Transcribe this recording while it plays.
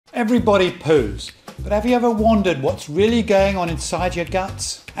Everybody poos, but have you ever wondered what's really going on inside your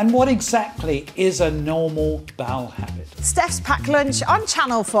guts? And what exactly is a normal bowel habit? Steph's Packed Lunch on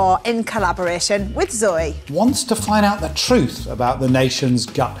Channel 4 in collaboration with Zoe Wants to find out the truth about the nation's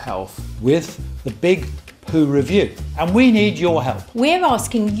gut health with the Big Poo review. And we need your help. We're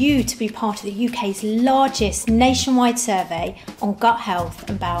asking you to be part of the UK's largest nationwide survey on gut health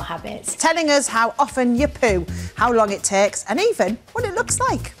and bowel habits. telling us how often you poo, how long it takes and even what it looks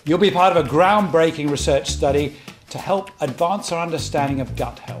like. You'll be part of a groundbreaking research study to help advance our understanding of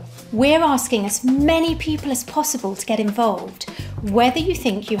gut health. We're asking as many people as possible to get involved, whether you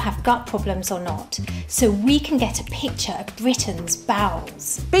think you have gut problems or not, so we can get a picture of Britain's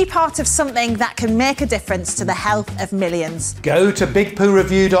bowels. Be part of something that can make a difference to the health of millions. Go to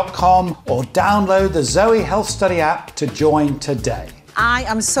bigpooreview.com or download the Zoe Health Study app to join today. I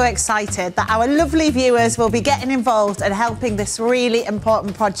am so excited that our lovely viewers will be getting involved and helping this really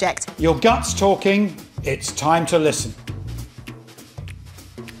important project. Your gut's talking, it's time to listen.